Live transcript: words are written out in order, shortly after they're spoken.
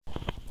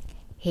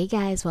Hey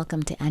guys,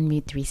 welcome to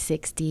Unmute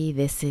 360.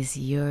 This is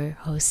your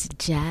host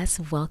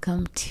Jess.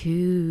 Welcome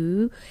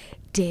to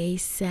day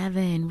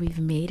 7. We've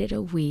made it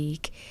a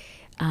week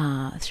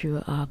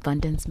through our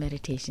Abundance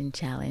Meditation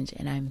Challenge,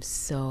 and I'm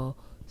so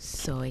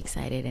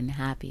excited and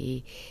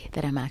happy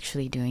that I'm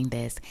actually doing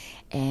this.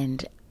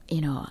 And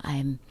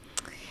I'm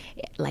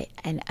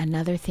and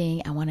another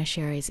thing I want to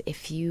share is,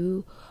 if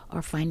you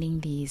are finding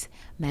these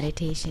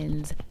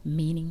meditations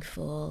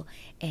meaningful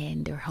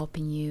and they're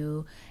helping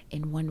you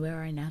in one way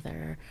or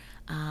another,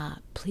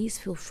 please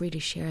feel free to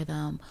share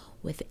them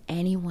with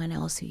anyone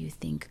else who you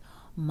think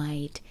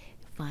might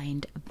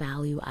find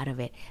value out of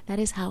it. That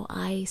is how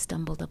I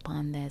stumbled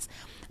upon this.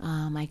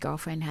 My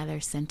girlfriend Heather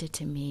sent it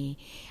to me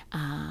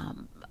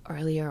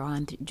earlier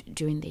on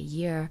during the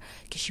year,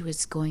 because she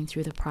was going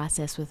through the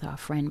process with our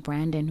friend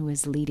Brandon, who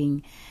was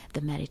leading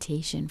the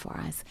meditation for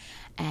us.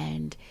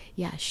 And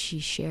yeah, she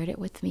shared it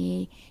with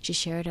me. She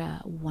shared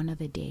one of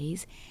the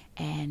days,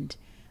 and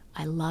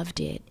I loved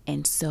it.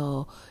 And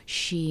so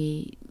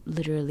she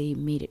literally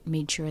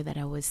made sure that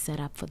I was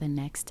set up for the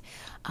next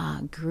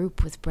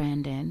group with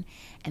Brandon,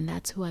 and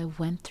that's who I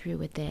went through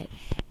with it.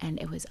 And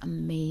it was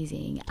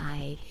amazing.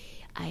 I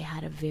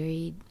had a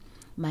very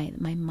my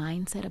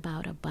mindset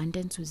about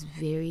abundance was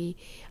very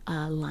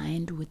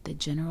aligned with the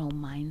general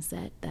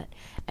mindset that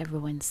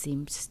everyone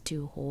seems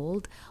to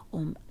hold.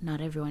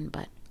 Not everyone,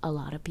 but a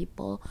lot of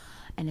people,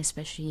 and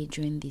especially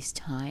during these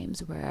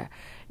times where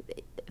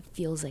it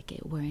feels like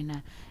we're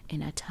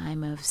in a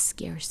time of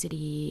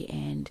scarcity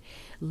and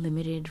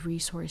limited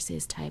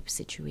resources type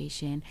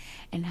situation.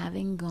 And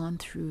having gone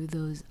through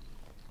those,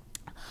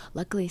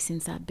 luckily,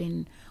 since I've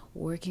been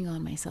working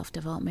on my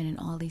self-development and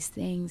all these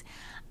things,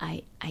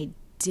 I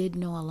did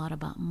know a lot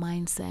about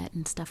mindset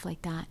and stuff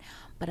like that,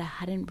 but I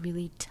hadn't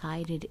really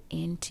tied it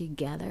in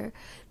together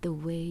the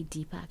way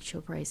Deepak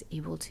Chopra is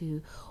able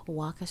to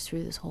walk us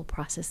through this whole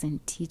process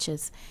and teach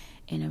us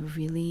in a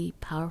really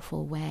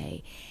powerful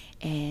way.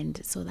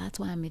 And so that's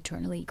why I'm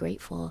eternally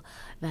grateful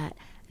that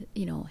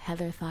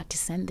Heather thought to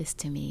send this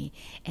to me.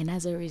 And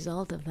as a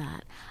result of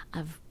that,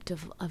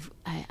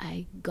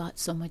 I got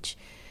so much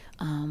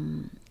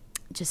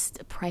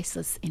just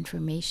priceless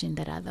information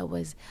that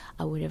otherwise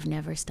I would have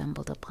never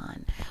stumbled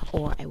upon,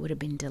 or I would have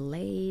been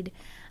delayed.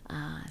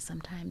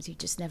 Sometimes you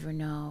just never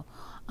know,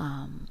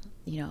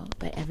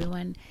 but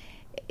everyone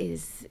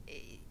is,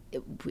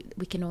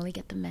 we can only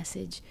get the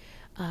message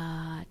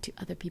to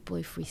other people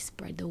if we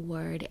spread the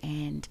word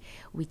and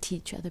we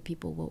teach other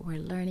people what we're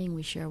learning.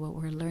 We share what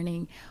we're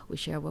learning. We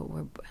share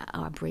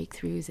our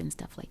breakthroughs and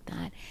stuff like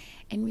that.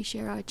 And we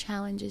share our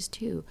challenges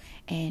too.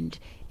 And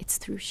it's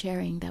through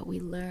sharing that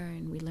we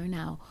learn. We learn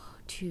how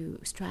to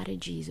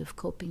strategies of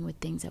coping with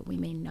things that we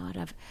may not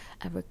have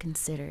ever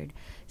considered.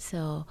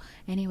 So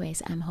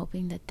anyways, I'm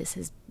hoping that this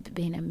has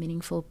been a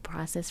meaningful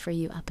process for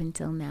you up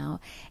until now.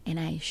 And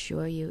I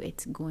assure you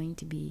it's going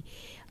to be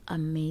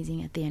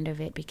amazing at the end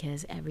of it,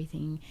 because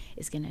everything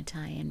is going to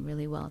tie in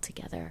really well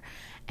together.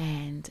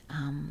 And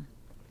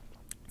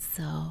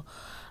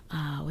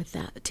with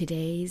that,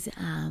 today's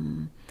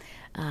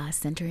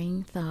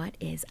centering thought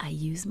is, I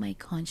use my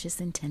conscious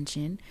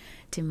intention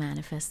to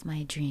manifest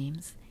my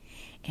dreams.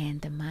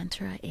 And the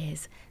mantra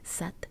is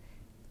Sat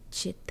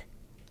Chit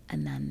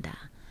Ananda.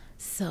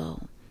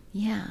 So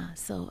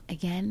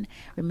again,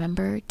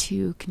 remember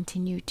to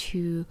continue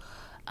to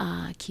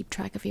keep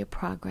track of your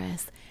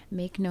progress.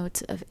 Make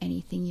notes of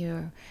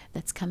anything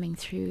that's coming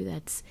through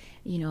that's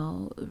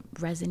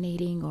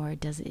resonating or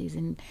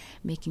isn't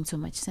making so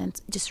much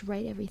sense. Just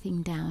write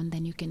everything down,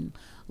 then you can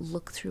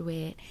look through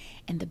it.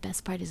 And the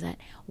best part is that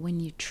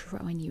when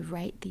you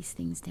write these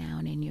things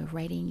down and you're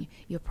writing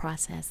your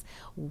process,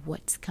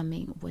 what's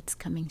coming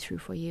through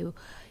for you,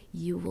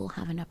 you will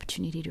have an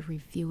opportunity to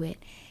review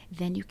it.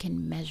 Then you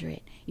can measure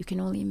it. You can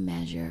only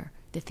measure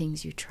the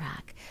things you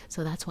track.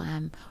 So that's why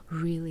I'm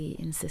really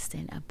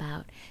insistent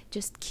about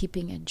just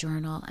keeping a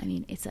journal. I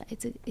mean, it's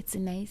a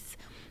nice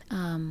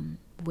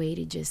way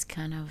to just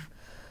kind of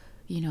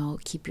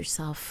keep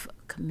yourself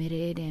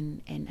committed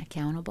and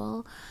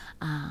accountable,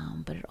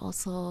 but it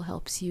also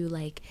helps you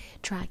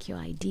track your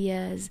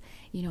ideas.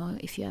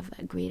 If you have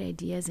great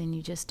ideas and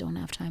you just don't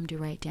have time to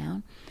write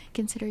down,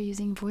 consider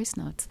using voice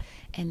notes,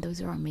 and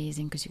those are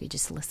amazing because you can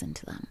just listen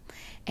to them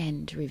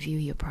and review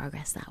your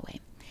progress that way.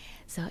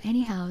 So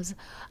anyhows,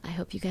 I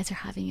hope you guys are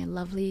having a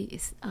lovely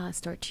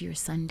start to your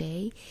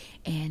Sunday.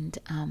 And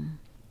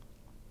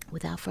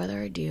without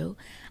further ado,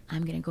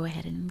 I'm going to go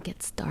ahead and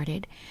get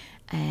started,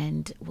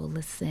 and we'll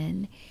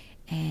listen.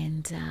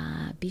 And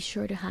be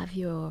sure to have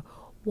your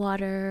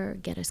water,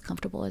 get as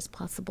comfortable as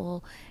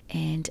possible,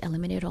 and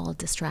eliminate all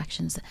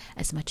distractions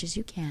as much as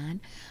you can.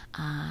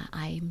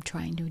 I'm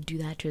trying to do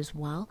that as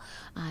well.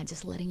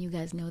 Just letting you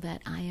guys know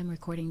that I am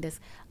recording this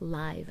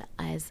live.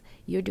 As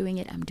you're doing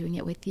it, I'm doing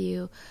it with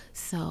you.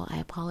 So I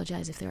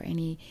apologize if there are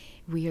any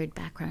weird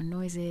background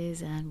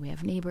noises, and we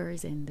have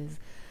neighbors and there's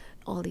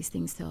all these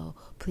things. So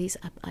please,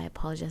 I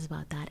apologize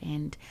about that,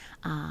 and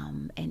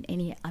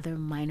any other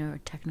minor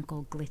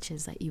technical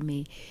glitches that you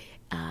may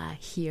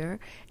here.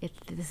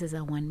 This is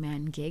a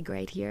one-man gig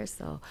right here,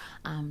 so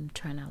I'm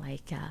trying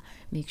to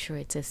make sure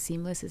it's as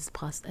seamless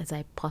as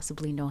I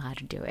possibly know how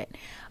to do it.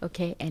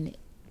 Okay, and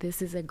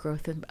this is a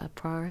growth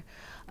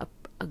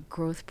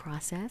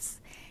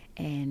process,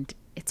 and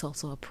it's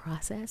also a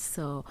process.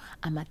 So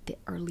I'm at the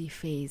early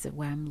phase of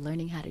where I'm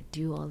learning how to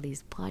do all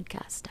these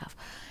podcast stuff,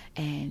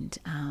 and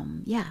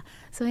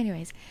so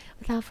anyways,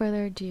 without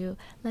further ado,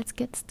 let's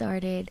get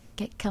started,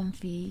 get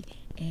comfy,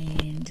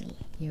 and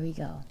here we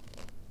go.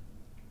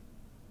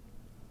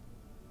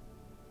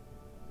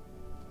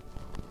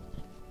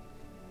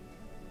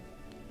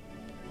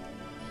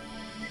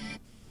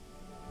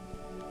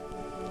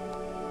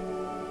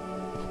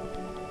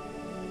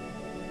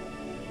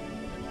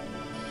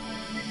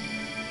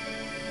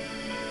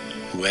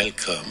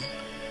 Welcome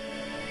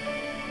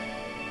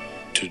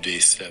to day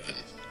 7.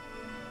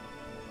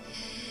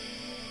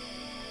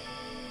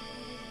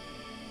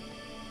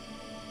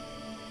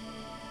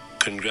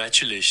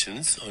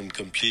 Congratulations on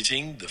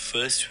completing the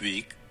first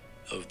week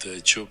of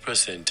the Chopra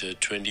Center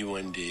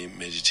 21-day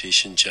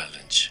meditation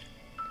challenge,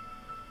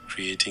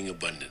 Creating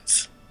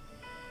Abundance.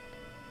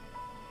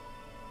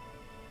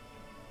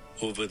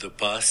 Over the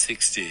past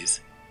 6 days,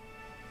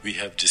 we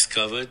have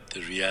discovered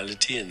the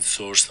reality and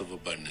source of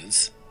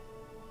abundance,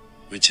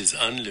 which is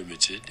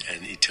unlimited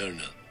and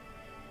eternal.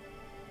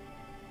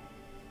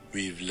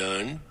 We've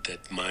learned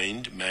that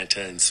mind,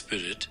 matter, and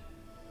spirit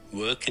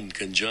work in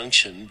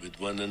conjunction with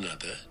one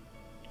another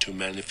to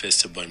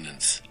manifest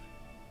abundance.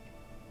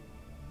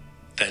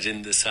 That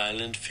in the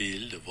silent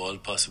field of all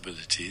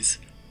possibilities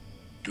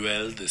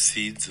dwell the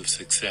seeds of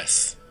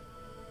success.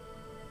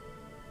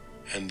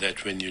 And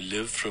that when you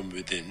live from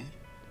within,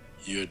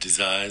 your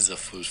desires are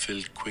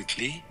fulfilled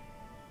quickly,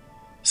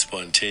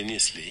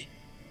 spontaneously,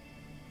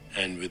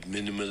 and with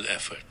minimal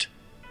effort.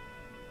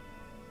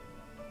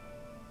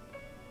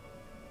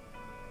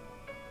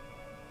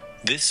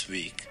 This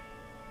week,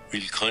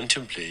 we'll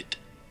contemplate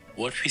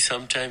what we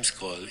sometimes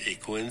call a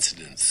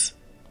coincidence,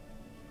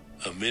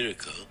 a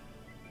miracle,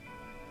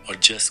 or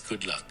just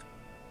good luck.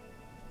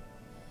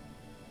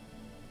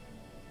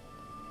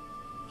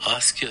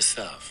 Ask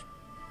yourself,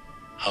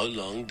 how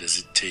long does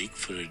it take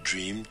for a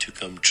dream to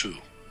come true?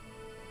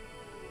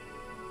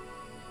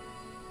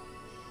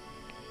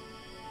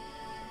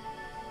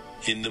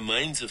 In the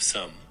minds of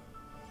some,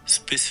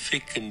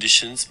 specific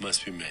conditions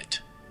must be met.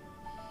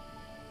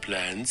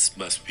 Plans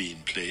must be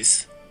in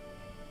place,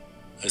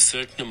 a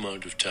certain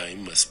amount of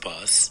time must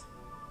pass,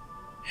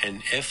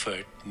 and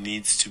effort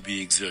needs to be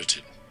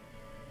exerted.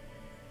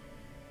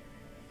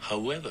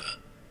 However,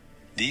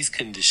 these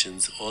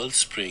conditions all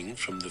spring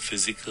from the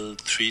physical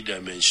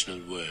three-dimensional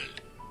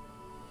world.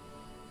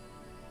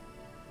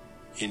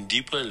 In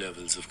deeper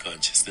levels of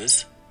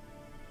consciousness,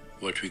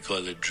 what we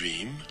call a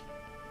dream,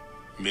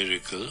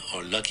 miracle,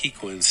 or lucky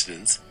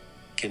coincidence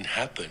can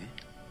happen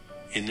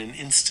in an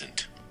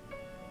instant.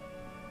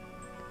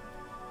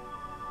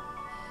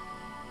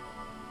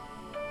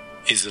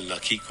 Is a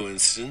lucky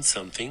coincidence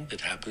something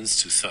that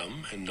happens to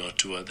some and not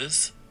to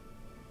others?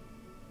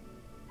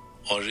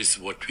 Or is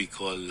what we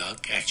call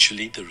luck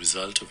actually the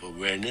result of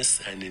awareness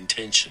and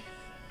intention?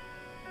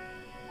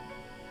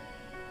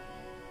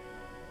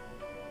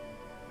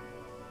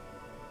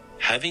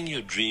 Having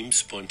your dream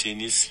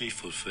spontaneously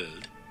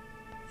fulfilled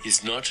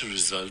is not a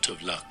result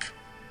of luck.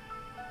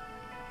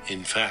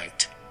 In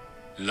fact,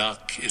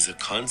 luck is a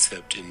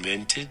concept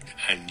invented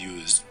and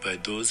used by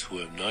those who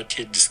have not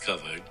yet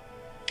discovered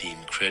the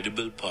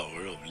incredible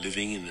power of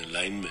living in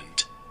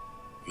alignment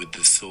with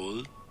the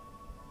soul,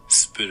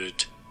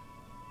 spirit,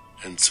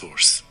 and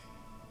source.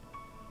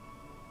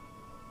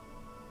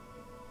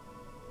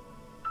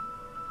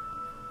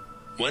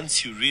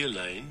 Once you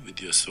realign with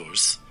your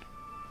source,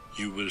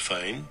 you will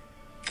find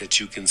that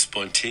you can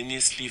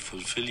spontaneously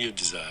fulfill your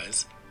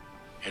desires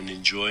and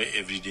enjoy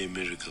everyday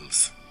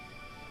miracles.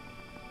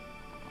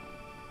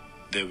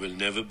 There will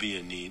never be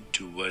a need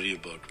to worry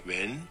about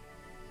when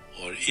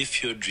or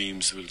if your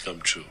dreams will come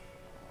true,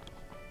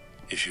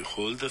 if you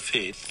hold the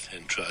faith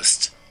and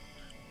trust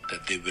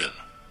that they will.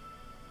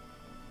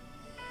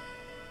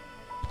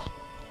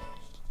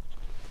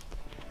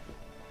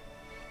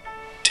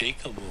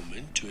 Take a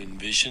moment to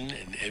envision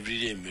an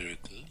everyday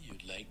miracle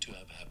you'd like to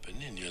have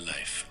happen in your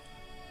life.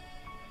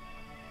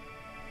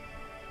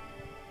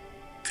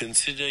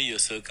 Consider your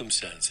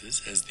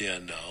circumstances as they are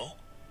now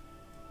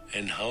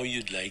and how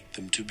you'd like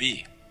them to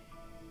be.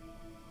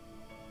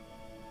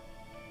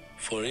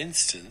 For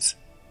instance,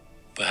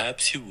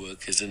 perhaps you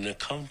work as an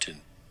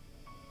accountant,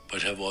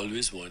 but have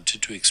always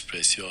wanted to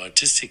express your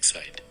artistic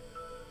side.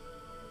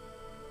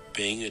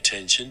 Paying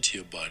attention to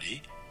your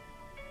body,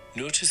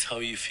 notice how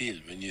you feel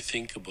when you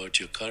think about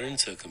your current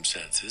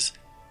circumstances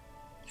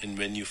and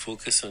when you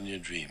focus on your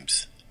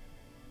dreams.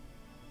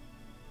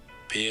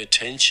 Pay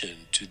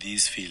attention to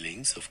these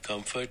feelings of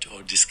comfort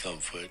or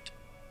discomfort,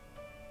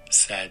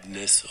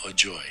 sadness or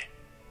joy.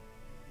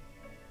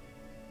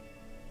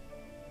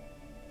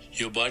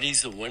 Your body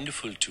is a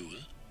wonderful tool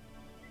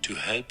to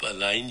help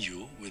align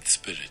you with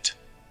spirit.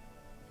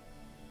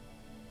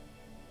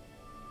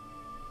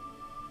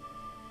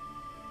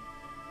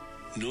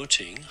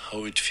 Noting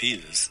how it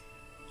feels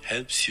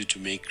helps you to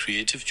make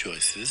creative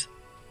choices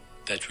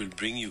that will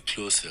bring you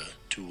closer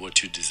to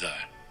what you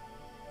desire.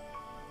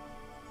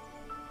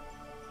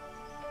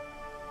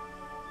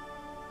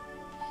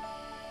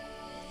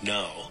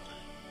 Now,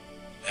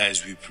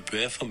 as we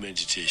prepare for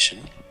meditation,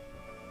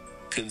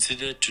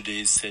 consider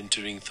today's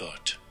centering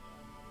thought.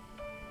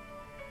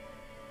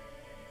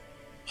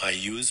 I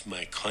use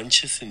my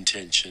conscious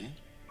intention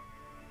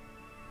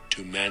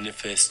to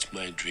manifest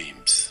my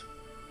dreams.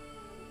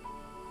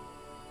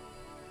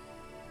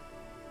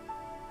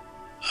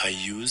 I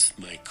use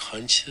my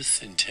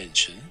conscious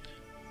intention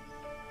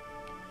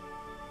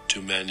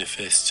to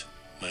manifest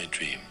my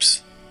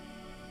dreams.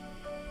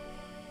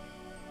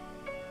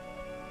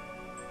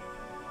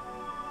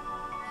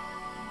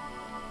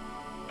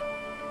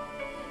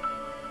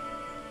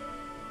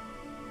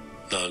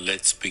 Now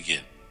let's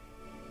begin.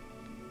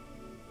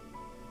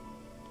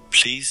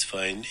 Please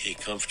find a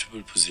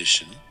comfortable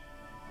position,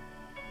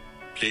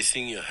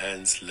 placing your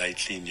hands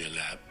lightly in your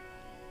lap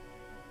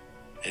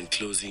and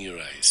closing your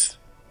eyes.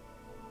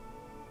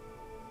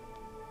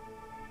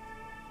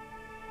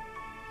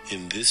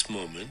 In this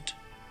moment,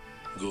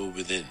 go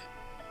within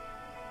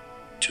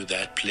to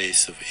that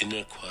place of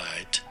inner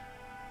quiet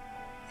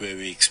where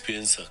we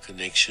experience our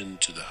connection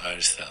to the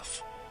higher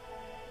self.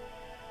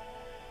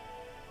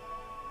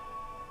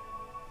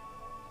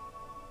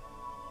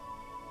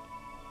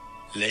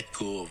 Let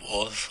go of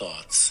all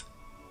thoughts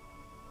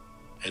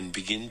and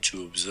begin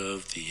to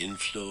observe the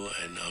inflow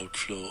and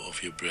outflow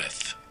of your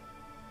breath.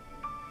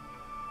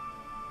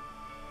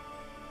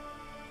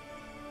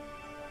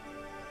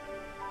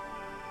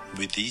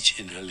 With each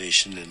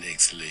inhalation and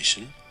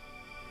exhalation,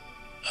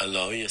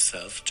 allow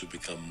yourself to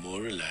become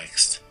more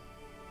relaxed,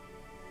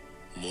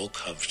 more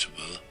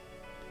comfortable,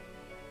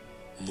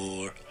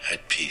 more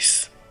at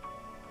peace.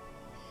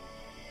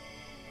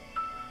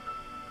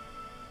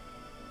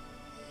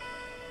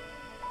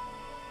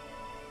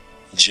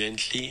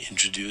 Gently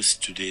introduce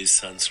today's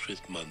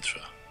Sanskrit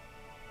mantra,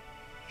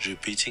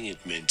 repeating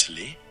it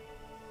mentally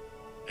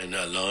and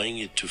allowing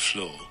it to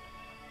flow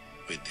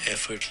with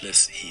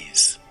effortless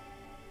ease.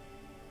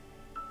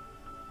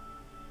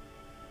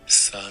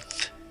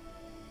 Sat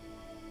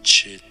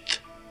Chit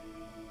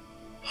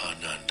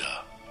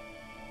Ananda.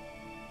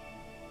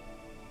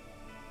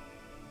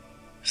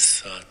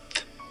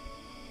 Sat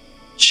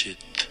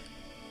Chit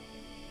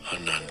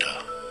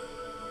Ananda.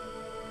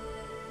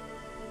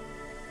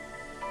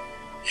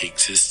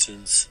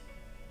 Existence,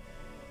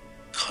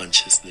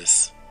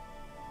 consciousness,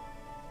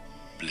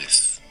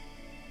 bliss.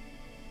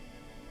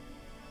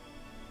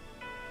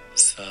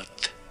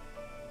 Sat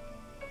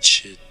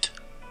Chit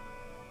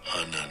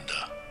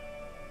Ananda.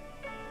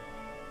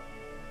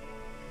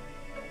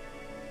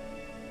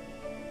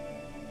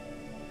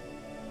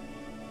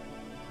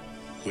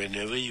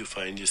 Whenever you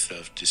find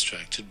yourself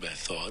distracted by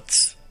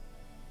thoughts,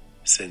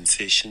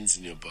 sensations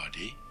in your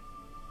body,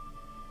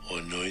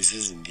 or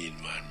noises in the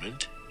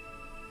environment,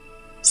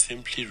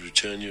 simply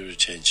return your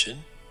attention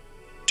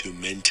to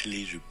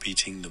mentally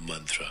repeating the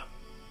mantra.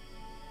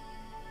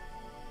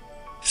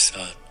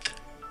 Sat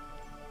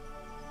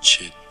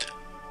Chit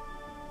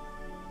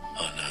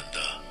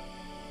Ananda.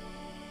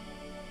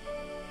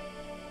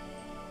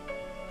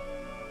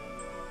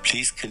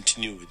 Please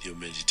continue with your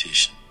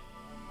meditation.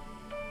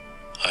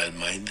 I'll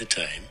mind the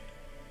time,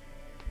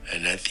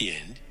 and at the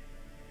end,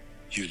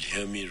 you'll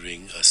hear me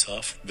ring a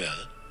soft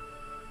bell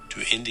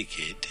to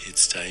indicate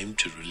it's time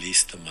to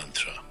release the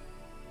mantra.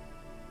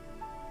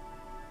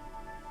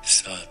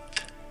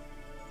 Sat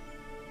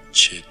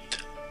Chit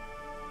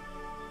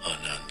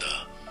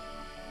Ananda.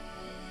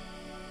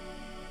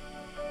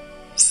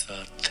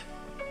 Sat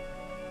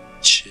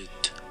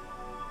Chit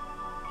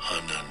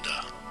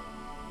Ananda.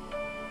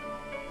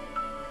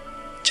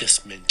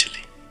 Just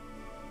mentally.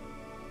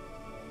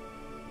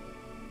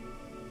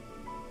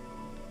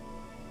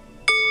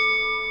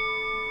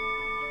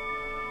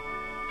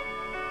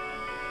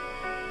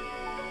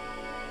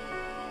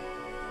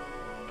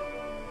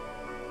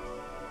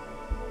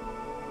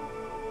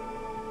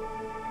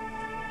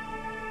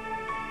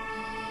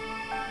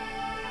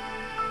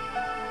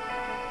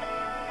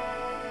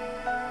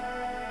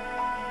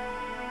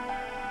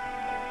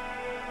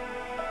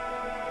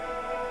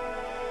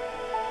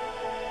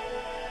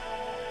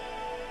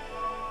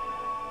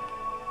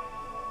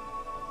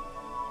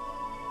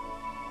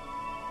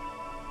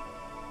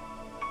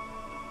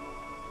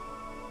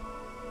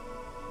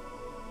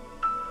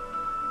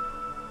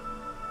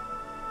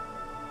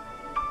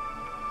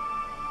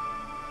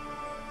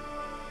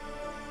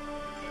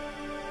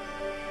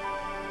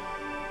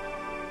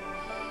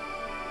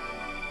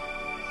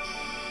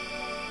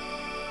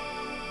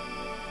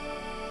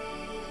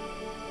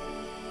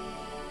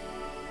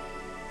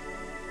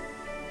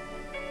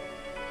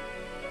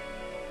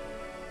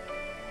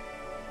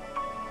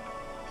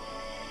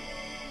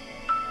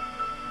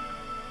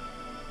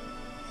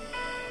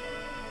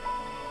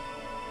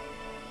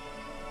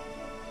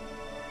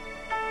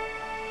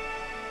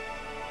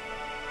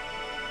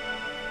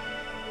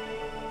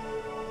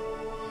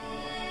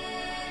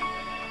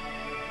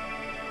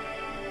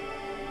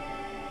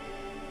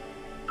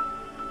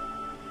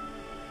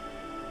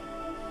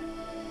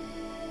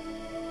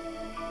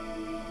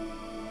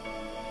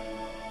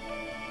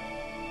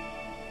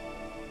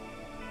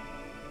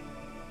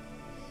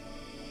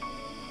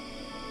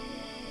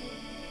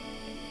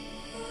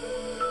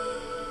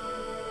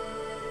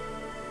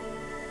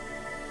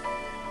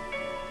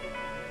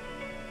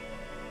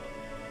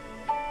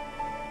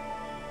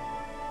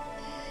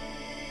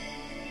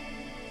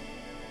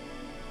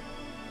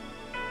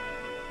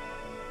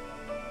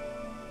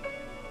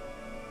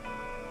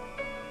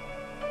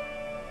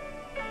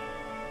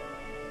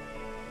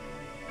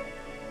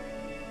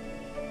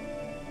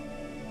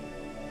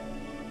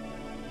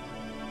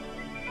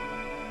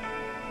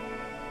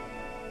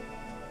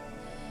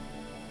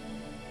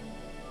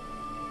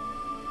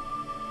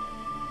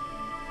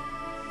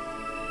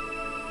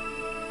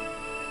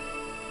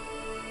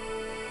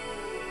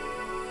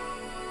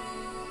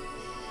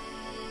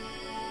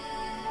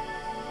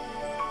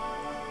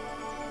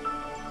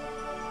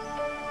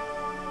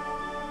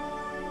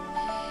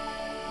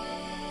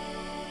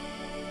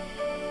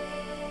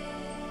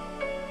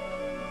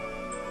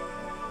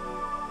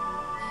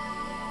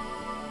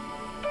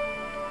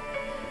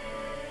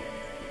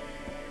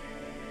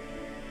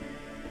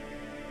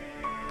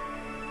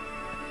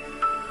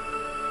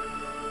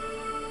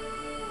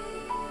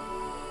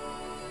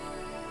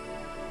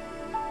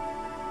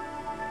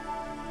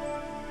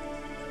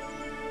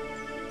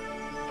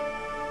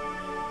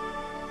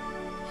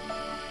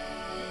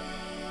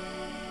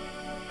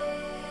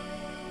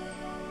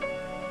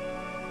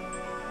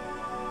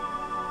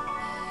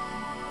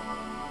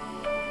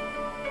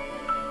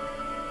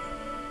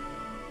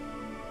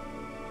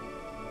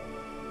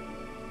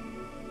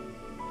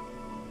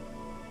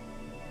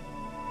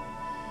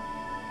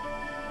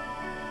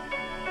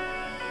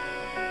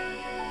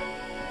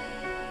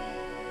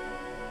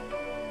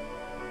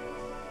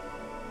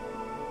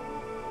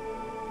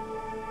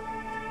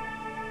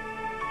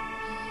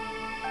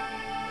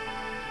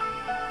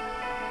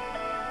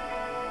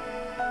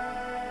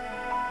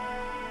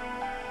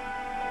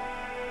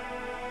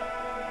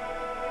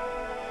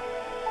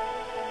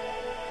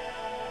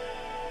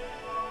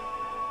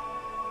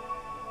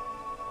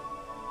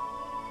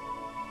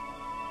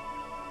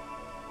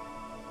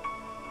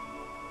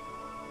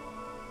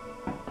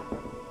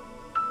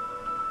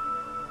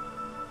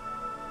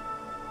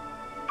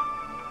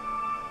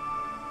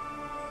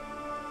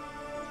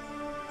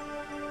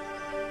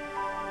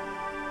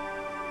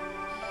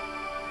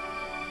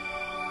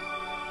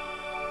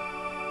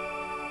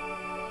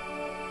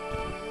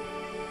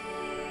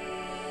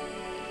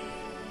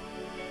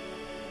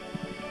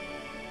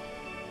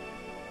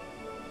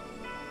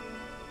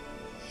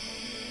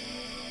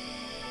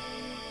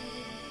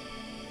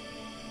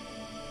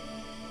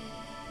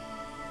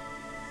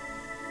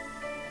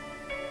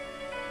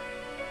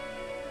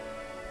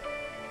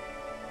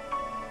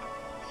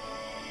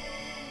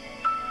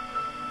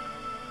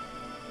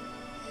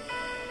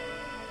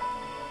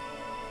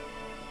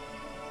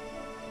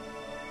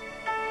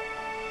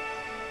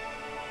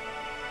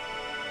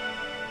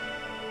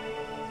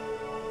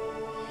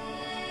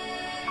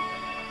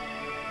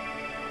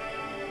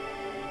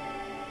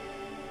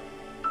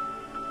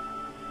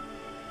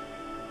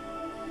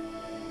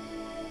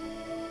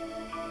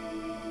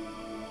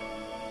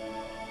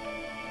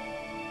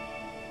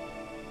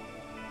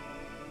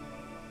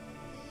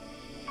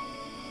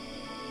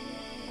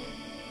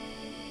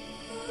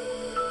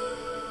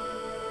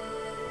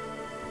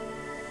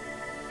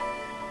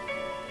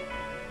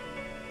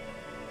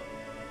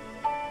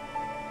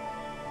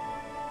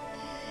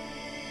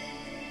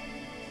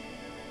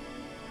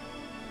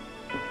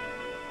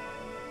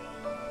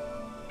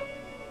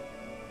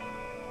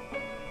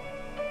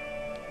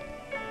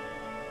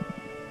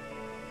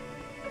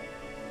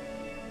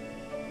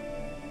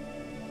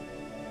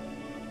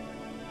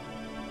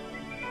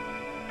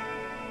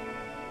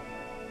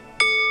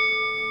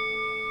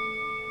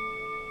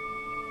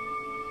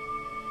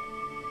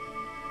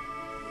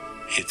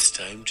 It's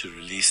time to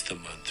release the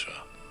mantra.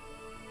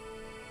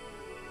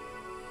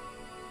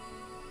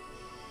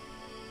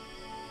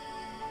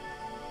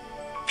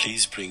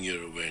 Please bring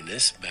your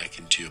awareness back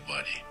into your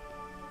body.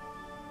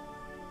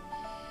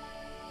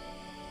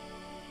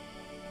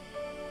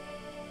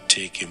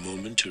 Take a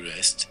moment to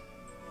rest,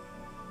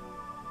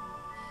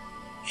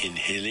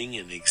 inhaling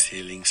and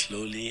exhaling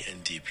slowly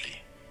and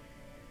deeply.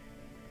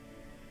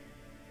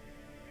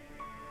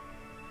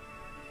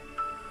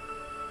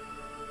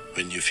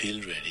 When you feel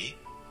ready,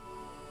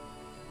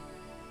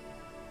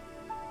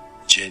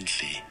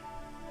 gently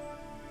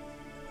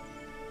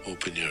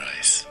open your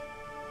eyes.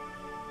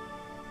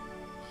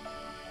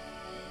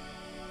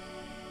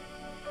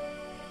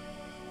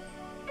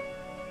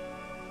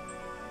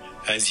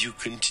 As you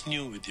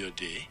continue with your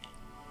day,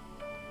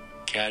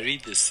 carry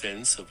the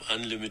sense of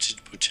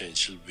unlimited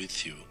potential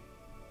with you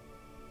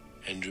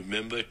and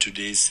remember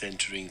today's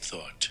centering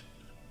thought.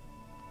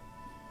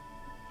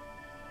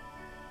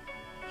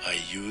 I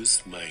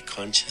use my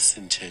conscious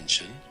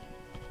intention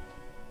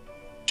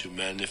to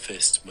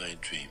manifest my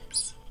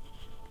dreams.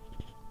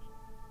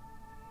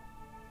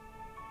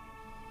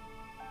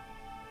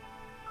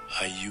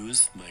 I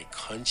use my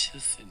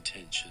conscious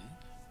intention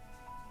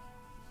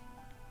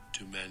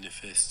to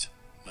manifest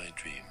my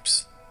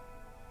dreams.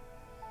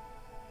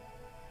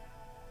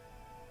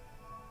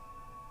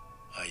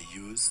 I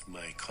use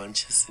my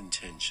conscious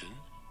intention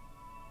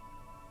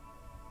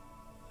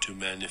to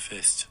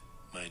manifest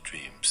my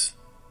dreams.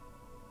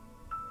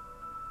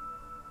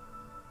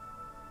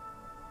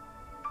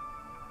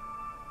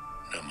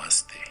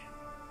 Namaste.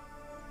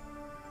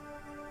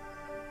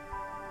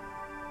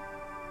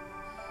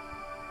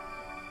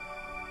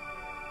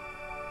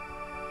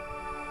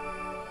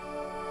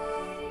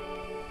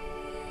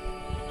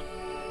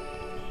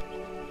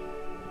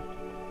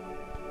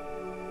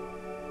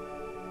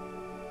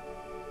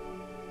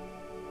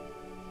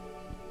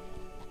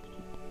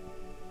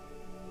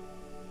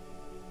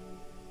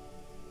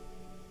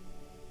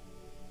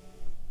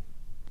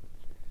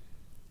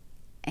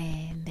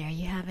 And there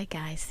you have it,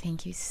 guys.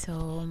 Thank you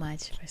so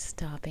much for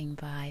stopping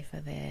by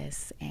for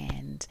this.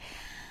 And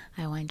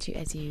I want you,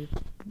 as you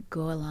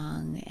go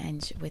along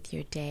and with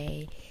your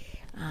day,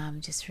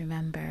 just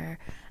remember,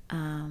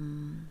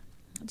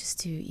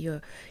 just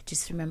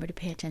remember to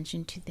pay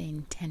attention to the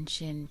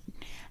intention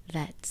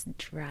that's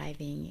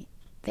driving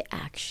the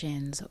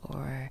actions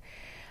or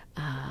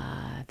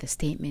the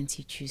statements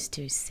you choose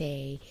to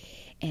say.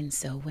 And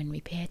so when we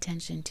pay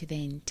attention to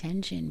the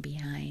intention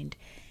behind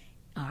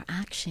our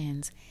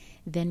actions,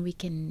 then we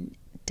can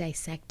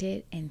dissect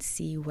it and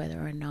see whether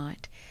or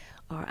not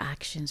our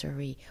actions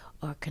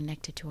are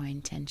connected to our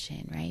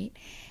intention, right?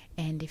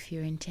 And if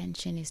your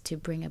intention is to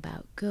bring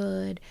about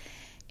good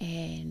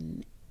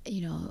and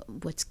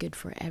what's good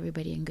for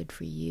everybody and good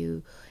for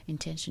you,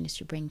 intention is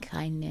to bring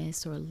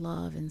kindness or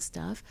love and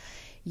stuff,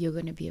 you're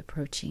going to be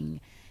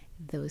approaching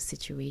those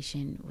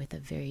situations with a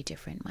very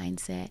different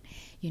mindset.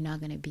 You're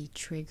not going to be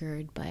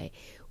triggered by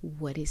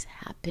what is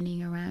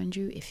happening around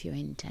you if your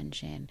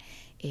intention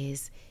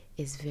is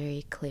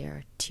very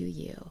clear to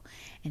you.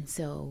 And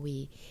so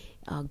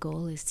our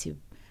goal is to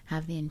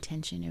have the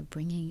intention of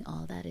bringing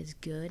all that is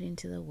good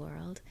into the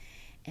world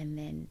and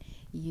then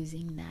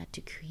using that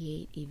to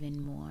create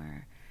even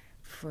more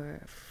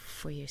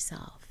for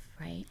yourself,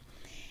 right?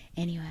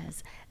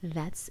 Anyways,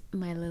 that's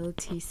my little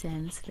 2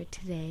 cents for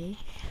today.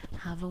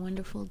 Have a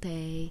wonderful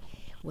day.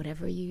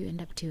 Whatever you end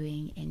up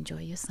doing,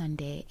 enjoy your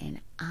Sunday,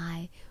 and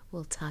I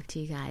will talk to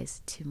you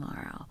guys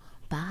tomorrow.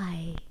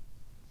 Bye.